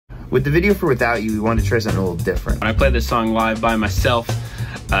With the video for Without You, we wanted to try something a little different. When I play this song live by myself,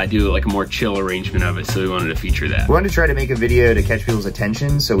 I do like a more chill arrangement of it, so we wanted to feature that. We wanted to try to make a video to catch people's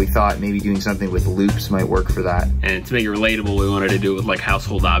attention, so we thought maybe doing something with loops might work for that. And to make it relatable, we wanted to do it with like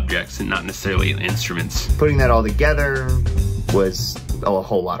household objects and not necessarily instruments. Putting that all together was a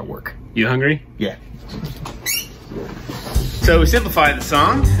whole lot of work. You hungry? Yeah. So we simplified the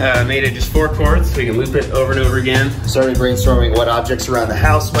song, made it just 4 chords so we can loop it over and over again. Started brainstorming what objects around the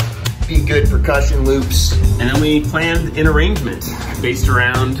house might be good percussion loops. And then we planned an arrangement based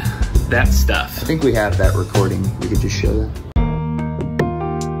around that stuff. I think we have that recording. We could just show that.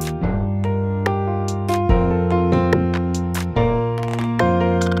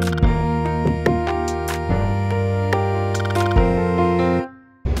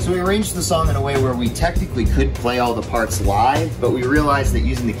 So we arranged the song in a way where we technically could play all the parts live, but we realized that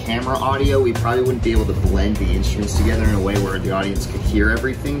using the camera audio, we probably wouldn't be able to blend the instruments together in a way where the audience could hear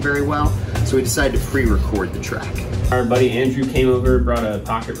everything very well. So we decided to pre-record the track. Our buddy Andrew came over, brought a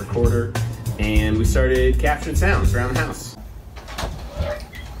pocket recorder, and we started capturing sounds around the house.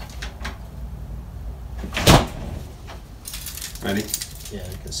 Ready? Yeah,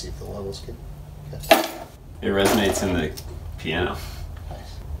 you can see if the level's good. Okay. It resonates in the piano.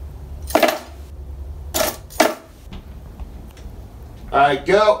 All right,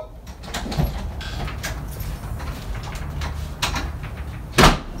 go.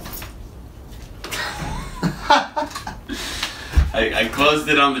 I closed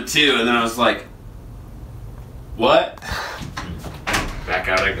it on the 2 and then I was like, what? Back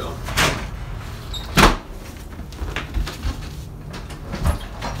out I go.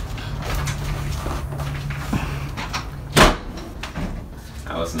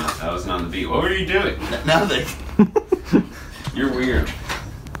 That wasn't on the beat. What were you doing? Nothing. You're weird.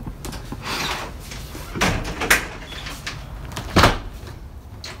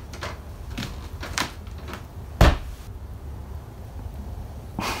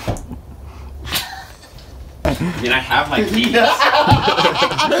 I mean, I have my keys.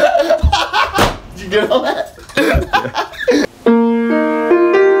 Did you get all that?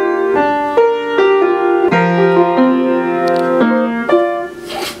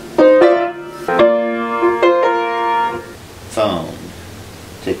 Phone.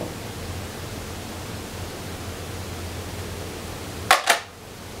 Take one.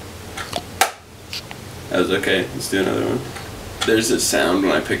 That was okay. Let's do another one. There's a sound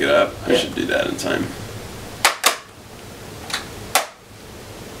when I pick it up. I should do that in time.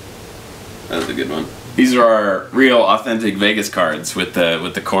 That was a good one. These are our real authentic Vegas cards with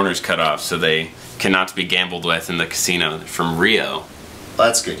the corners cut off so they cannot be gambled with in the casino. They're from Rio. Well,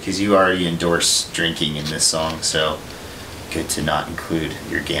 that's good because you already endorse drinking in this song, so good to not include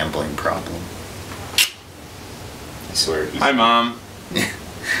your gambling problem. I swear. Hi, Mom.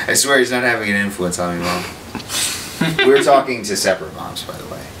 I swear he's not having an influence on me, Mom. We were talking to separate moms, by the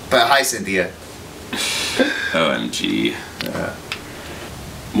way. But hi, Cynthia. OMG.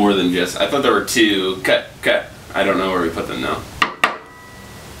 More than just. I thought there were 2. Cut. I don't know where we put them now.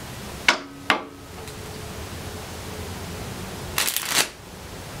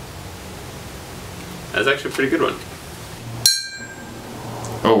 That's actually a pretty good one.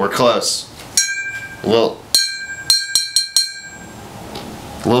 Oh, we're close. A little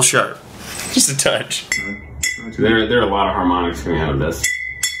sharp. Just a touch. There are a lot of harmonics coming out of this.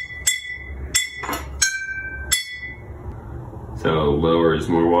 So lower is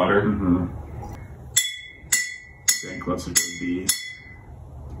more water. Mm-hmm. Getting closer to the B.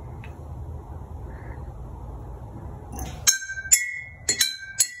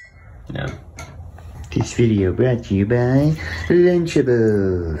 Yeah. This video brought to you by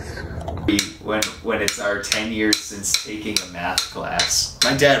Lunchables. When it's our 10 years since taking a math class,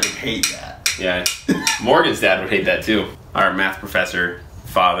 my dad would hate that. Yeah. Morgan's dad would hate that too. Our math professor,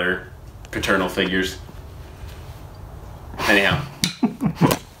 father, paternal figures. Anyhow.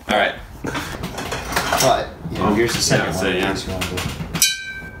 Alright. But, you know, here's the second one. Yeah. Is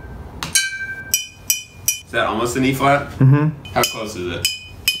that almost an E flat? Mm-hmm. How close is it?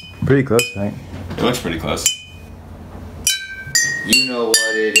 Pretty close, right? It looks pretty close. You know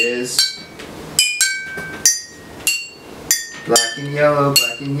what it is. Black and yellow,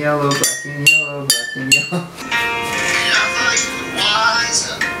 black and yellow, black and yellow, black and yellow.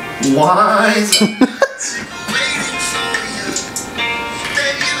 Wise.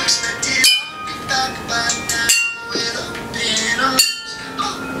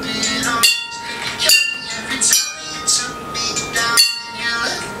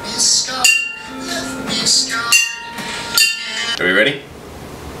 Are we ready?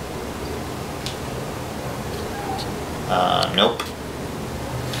 Nope.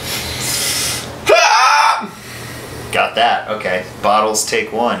 got that. Okay. Bottles,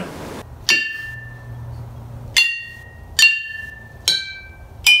 take one.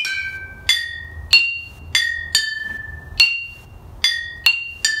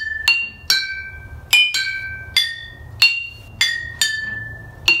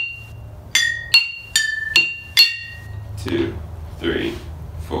 Two, three,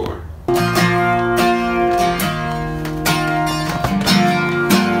 four.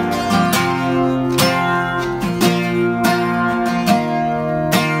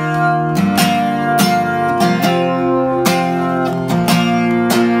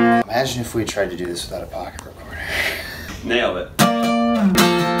 Imagine if we tried to do this without a pocket recorder. Nailed it.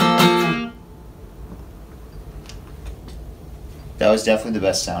 That was definitely the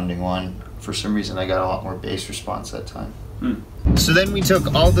best sounding one. For some reason, I got a lot more bass response that time. So then we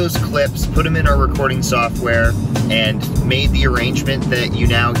took all those clips, put them in our recording software, and made the arrangement that you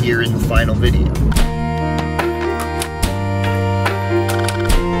now hear in the final video.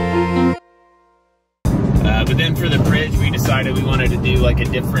 But then for the bridge, we decided we wanted to do like a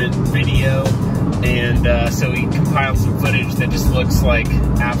different video, and so we compiled some footage that just looks like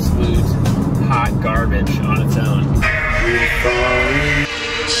absolute hot garbage on its own.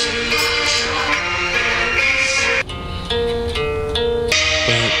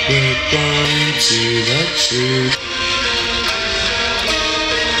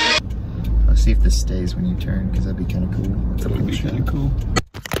 Let's see if this stays when you turn, because that'd be kind of cool. That would be kind of cool.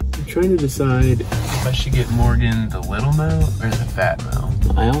 I'm trying to decide if I should get Morgan the little mo or the fat mo.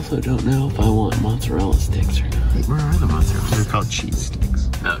 I also don't know if I want mozzarella sticks or not. Where are the mozzarella? They're called cheese sticks.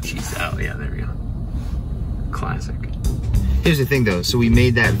 Oh, cheese. Oh, yeah, there we go. Classic. Here's the thing though, so we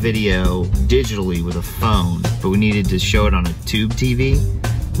made that video digitally with a phone, but we needed to show it on a tube TV,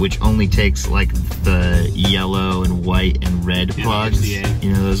 which only takes like the yellow and white and red plugs.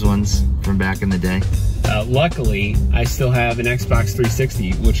 You know those ones from back in the day? Luckily, I still have an Xbox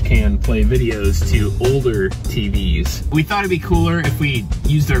 360, which can play videos to older TVs. We thought it'd be cooler if we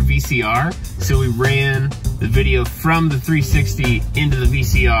used our VCR, so we ran the video from the 360 into the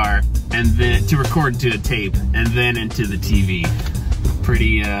VCR, and then to record to a tape, and then into the TV.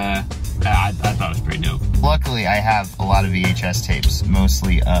 Pretty, I thought it was pretty dope. Luckily, I have a lot of VHS tapes,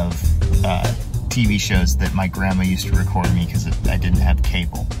 mostly of TV shows that my grandma used to record me because I didn't have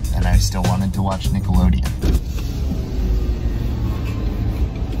cable, and I still wanted to watch Nickelodeon.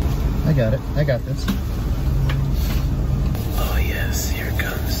 I got it. I got this. Oh yes, here it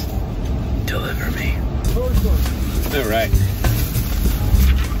comes. Deliver me. All right.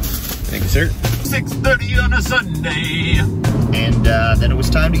 Thank you, sir. 6:30 on a Sunday. And then it was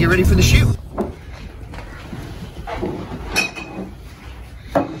time to get ready for the shoot.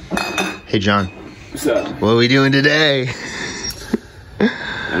 Hey, John. What's up? What are we doing today?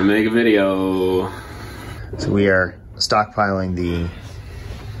 Gonna make a video. So we are stockpiling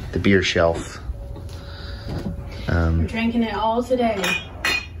the beer shelf. We're drinking it all today.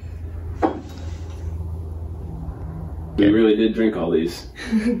 We really did drink all these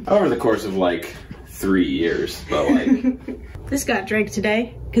over the course of like 3 years, but like This got drank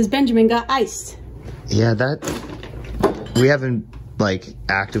today because Benjamin got iced. Yeah, we haven't like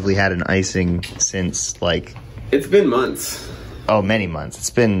actively had an icing since like it's been months. Oh, many months. It's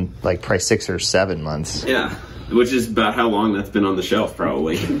been like probably 6 or 7 months. Yeah, which is about how long that's been on the shelf,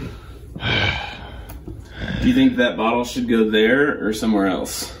 probably. Do you think that bottle should go there or somewhere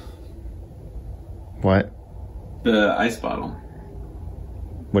else? What? The ice bottle.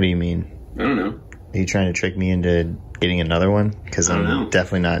 What do you mean? I don't know. Are you trying to trick me into getting another one? Because I don't I'm know.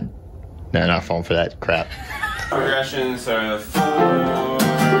 definitely not falling for that crap. Progressions are 4, 6,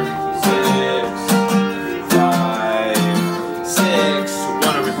 5, 6,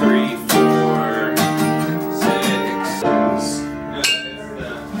 1 over 3, 4, 6.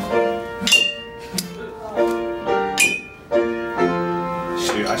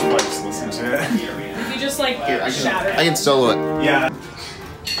 Shoot, I should probably just listen to it. You just like shatter it. I can solo it. Yeah.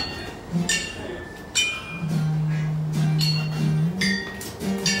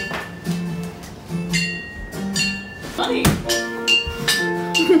 Funny.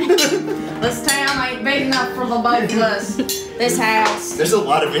 This town ain't big enough for the both of us. This house. There's a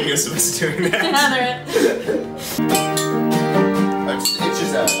lot of videos of us doing that. It's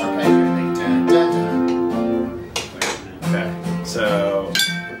just a arpeggio thing. Dun, dun, dun. Okay, so.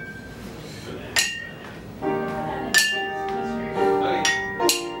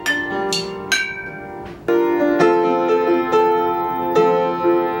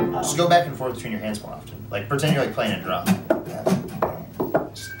 Just go back and forth between your hands more often. Like pretend you're like playing a drum.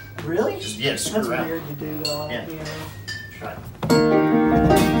 Really? Just screw That's around. weird to do though. Yeah. You know? Try.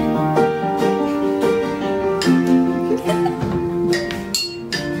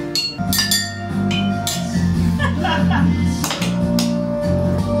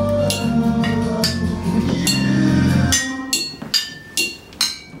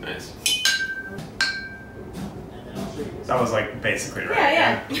 That was like basically right.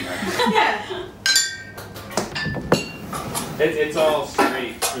 Yeah. Yeah. It's all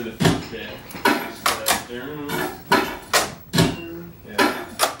straight for the first bit.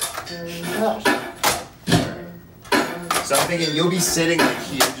 So I'm thinking you'll be sitting like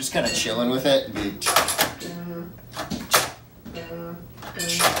here, just kind of chilling with it, and be,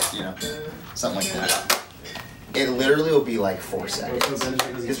 you know, something like that. It literally will be like 4 seconds.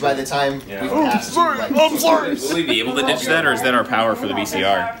 Because by the time we pass you, like, Will we be able to ditch that, or is that our power for the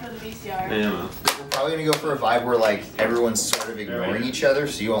VCR? we're probably gonna go for a vibe where like everyone's sort of ignoring each other,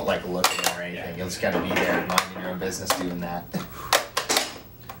 so you won't like look at them or anything. You'll just kind of be there, minding your own business, doing that.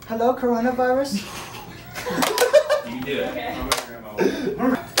 Hello, coronavirus. You do it.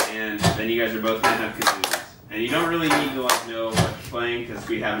 And then you guys are both gonna have kazoos. And you don't really need to like know what you're playing because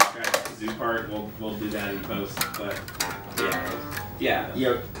we haven't tried the kazoo part. We'll do that in post. But yeah.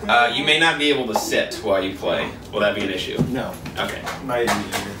 Yep. You may not be able to sit while you play. Will that be an issue? No. Okay. Might be.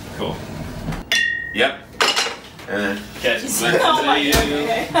 Cool. Yep. And then catch it. Oh my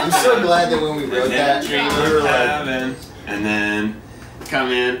God. I'm so glad that when we wrote that, Dream we were of like, heaven. And then come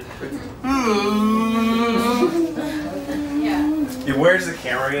in. Yeah, where's the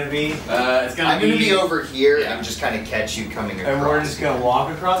camera gonna be? It's gonna I'm gonna be over here and just kind of catch you coming across. And we're just gonna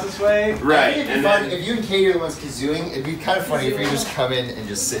walk across this way? Right. It'd be And fun then, if you and Katie are the ones kazooing. It'd be kind of funny if you just come in and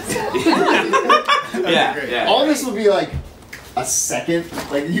just sit down. yeah. All this will be like a second.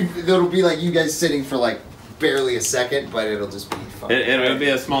 Like it'll be like you guys sitting for like barely a second, but it'll just be fun. It'll be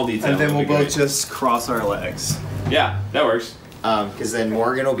a small detail. And then It'll we'll be both great. just cross our legs. Yeah, that works. Because then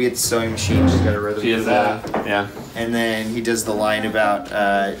Morgan will be at the sewing machine. She's got a rhythm She for is that. yeah. And then he does the line about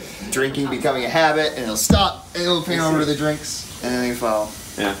drinking becoming a habit, and he'll stop, and he'll pan over to the drinks, and then they follow.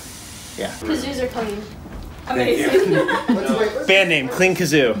 Yeah. Yeah. Kazoos are clean. Amazing. Let's Band name, Clean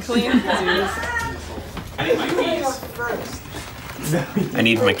Kazoo. Clean kazoos. I need my keys. I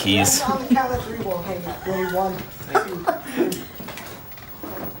need my keys. On the count of 3, we'll hang up. Ready, 1, 2.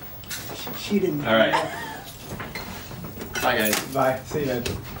 She didn't. All right. Bye, guys. Bye. See you then.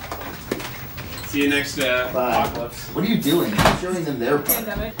 See you next apocalypse. What are you doing? I'm showing them their part.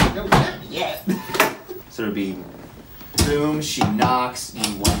 Pandemic. No, not yet. So it'll be boom, she knocks, you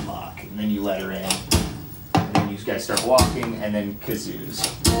one lock, and then you let her in. And then you guys start walking, and then kazoos.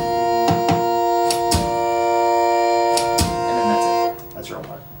 And then that's it. That's your own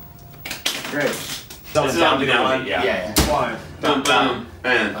part. Great. This is on the downbeat, yeah. One. Boom, boom,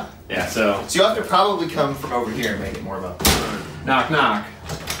 and yeah. So So you have to probably come from over here and make it more of a... knock, knock.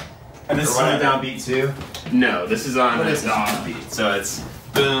 And this is on the downbeat too? No, this is on What the is this? offbeat. So it's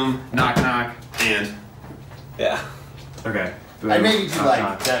boom, knock, knock, and Yeah. Okay. I maybe do like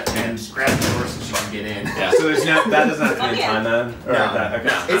knock. that and just grab the door so she can get in. yeah. So there's no, that doesn't have to be in Yeah. time then? Or No. that, okay.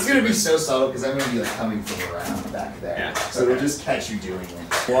 No. It's gonna be so subtle because I'm gonna be like coming from around back there. Yeah. So it'll just catch you doing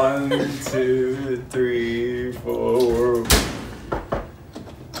it. 1, 2, 3, 4.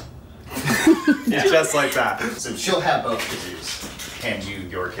 Yeah. Just like that. So she'll have both kazoos, hand you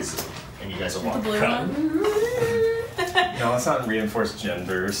your kazoo, and you guys will walk. Blue around. one. No, let's not reinforce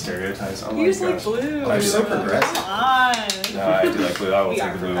gender stereotypes. Oh my Use like gosh. blue. You're so progressive. No, I do like blue. I will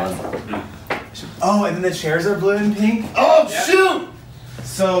take the blue one. Oh, and then the chairs are blue and pink? Oh shoot!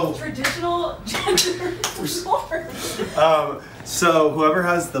 So, Traditional gender norms. so whoever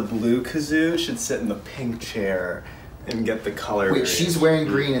has the blue kazoo should sit in the pink chair and get the color. Wait, variation. she's wearing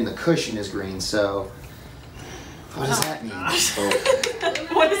green and the cushion is green, so what does that mean?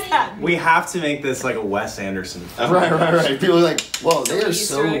 What is that? We have to make this like a Wes Anderson film. Right. People are like, whoa, they are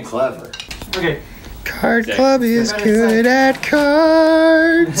Easter so eggs. clever. Okay. Card Okay. Club is good at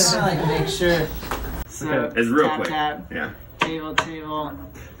cards. I like to make sure. So, It's real tap, quick. Tap, Yeah. table, table,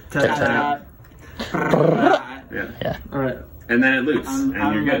 Tap, tap, tap. tap. Yeah. Alright. And then it loops, and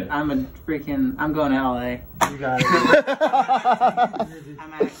you're good. I'm going to LA. You got it.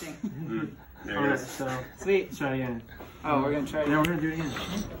 I'm acting. There it Alright, is. so, sweet. Try again. Oh, we're going to try again. We're gonna do it again.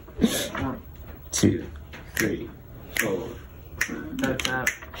 2, 3, 4. Tap, tap.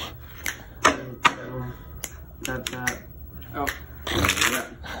 Tap, tap. Oh,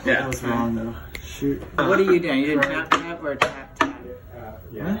 Yeah. that was wrong though. Shoot. What are you doing? You doing tap, tap, or tap, tap?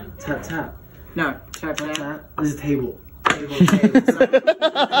 Yeah. Tap tap. No, tap, tap. This is a table. Table, table. Sorry.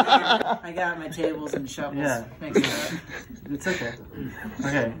 I got my tables and shovels. Yeah. Mixed up. It's okay.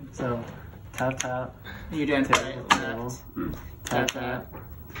 Okay, so tap tap. You're doing tap, Table. tap, tap.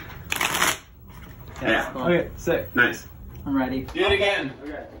 Yeah. Cool. Okay, sick. Nice. I'm ready. Do it again.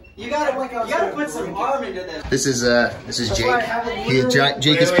 You gotta put some arm into this. This is Jake.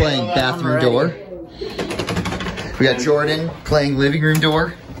 Jake is playing bathroom door. We got Jordan playing living room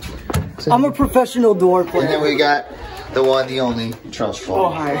door. I'm a professional door And player. then we got The one, the only, Charles Fall.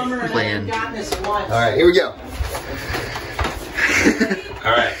 Oh, hi. Playing. Alright, here we go.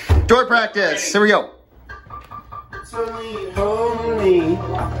 Alright. Door practice. Here we go.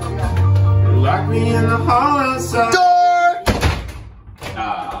 Lock me in the hall outside. Door!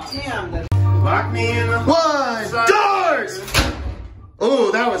 Damn. Lock me in the One! Doors!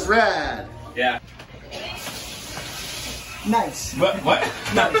 Oh, that was rad. Yeah. Nice. What?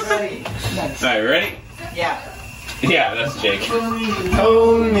 Nice. Nice. Alright, ready? Yeah. Yeah, that's Jake.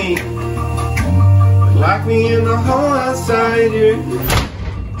 Hold me, lock me in the hole outside here.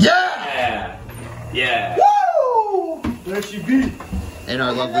 Yeah! Yeah. Woo! There she be. And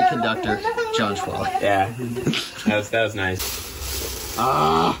our lovely conductor, John Schwally. Yeah. That was nice.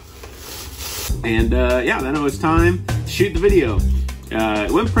 And yeah, then it was time to shoot the video.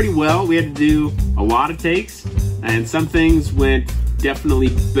 It went pretty well. We had to do a lot of takes, and some things went definitely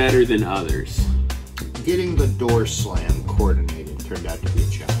better than others. Getting the door slam coordinated turned out to be a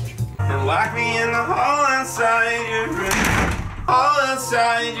challenge. And lock me in the hall outside your room. All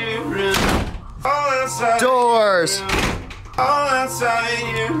outside your room. All outside. Doors! All outside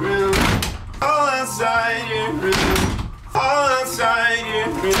your room. All outside your room. All outside your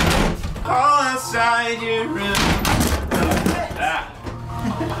room. All outside your room.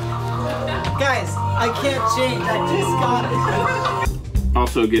 Guys, I can't change. I just got it.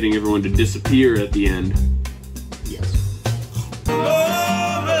 Also getting everyone to disappear at the end. Yes.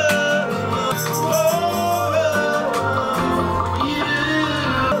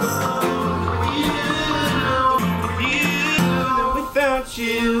 Without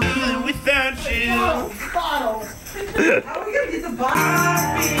you. Bottle. How are we gonna get the bottle?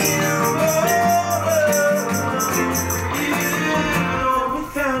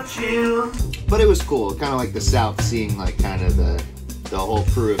 Without you. But it was cool, kind of like the South, seeing like kind of the whole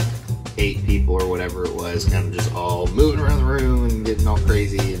crew of 8 people or whatever it was, kind of just all moving around the room and getting all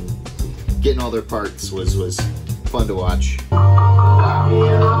crazy and getting all their parts was fun to watch.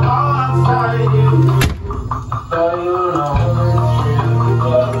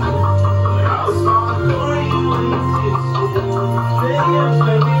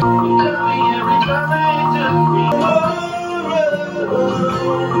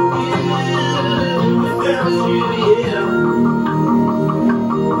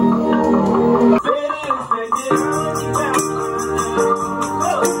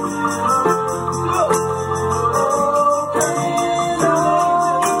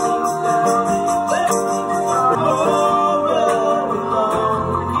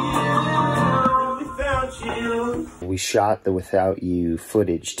 We shot the Without You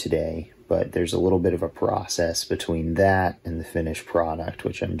footage today, but there's a little bit of a process between that and the finished product,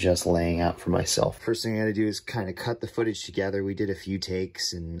 which I'm just laying out for myself. First thing I gotta do is kind of cut the footage together. We did a few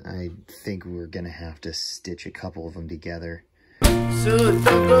takes, and I think we're gonna have to stitch a couple of them together. So don't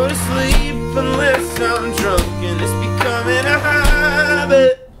go to sleep unless I'm drunk, and it's becoming a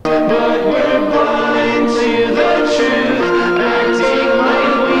habit. But we're blind to the truth, acting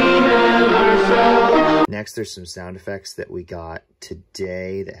like we never felt. Next, there's some sound effects that we got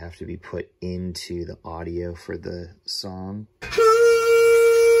today that have to be put into the audio for the song.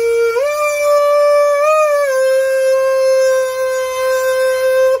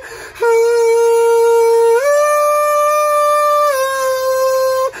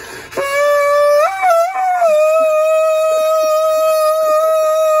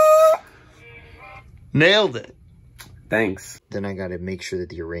 Nailed it. Thanks. Then I got to make sure that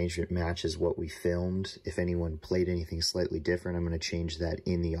the arrangement matches what we filmed. If anyone played anything slightly different, I'm going to change that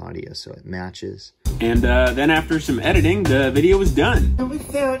in the audio so it matches. And then after some editing, the video was done.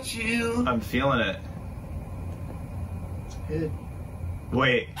 Without you. I'm feeling it.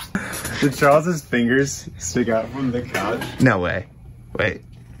 Wait. Did Charles's fingers stick out from the couch? No way. Wait.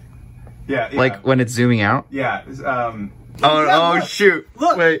 Yeah. Like when it's zooming out? Yeah. Oh, look. shoot.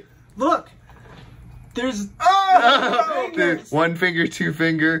 Look. Wait. Look. There's Dude, 1 finger, 2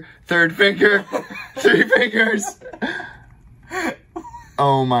 finger, 3rd finger, 3 fingers.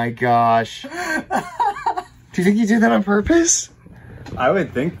 Oh my gosh. Do you think you did that on purpose? I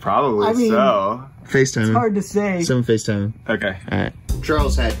would think probably I mean, so. FaceTime. It's hard to say. Someone FaceTime. Okay. All right.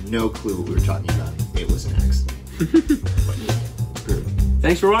 Charles had no clue what we were talking about. It was an accident.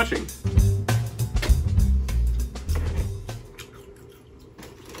 Thanks for watching.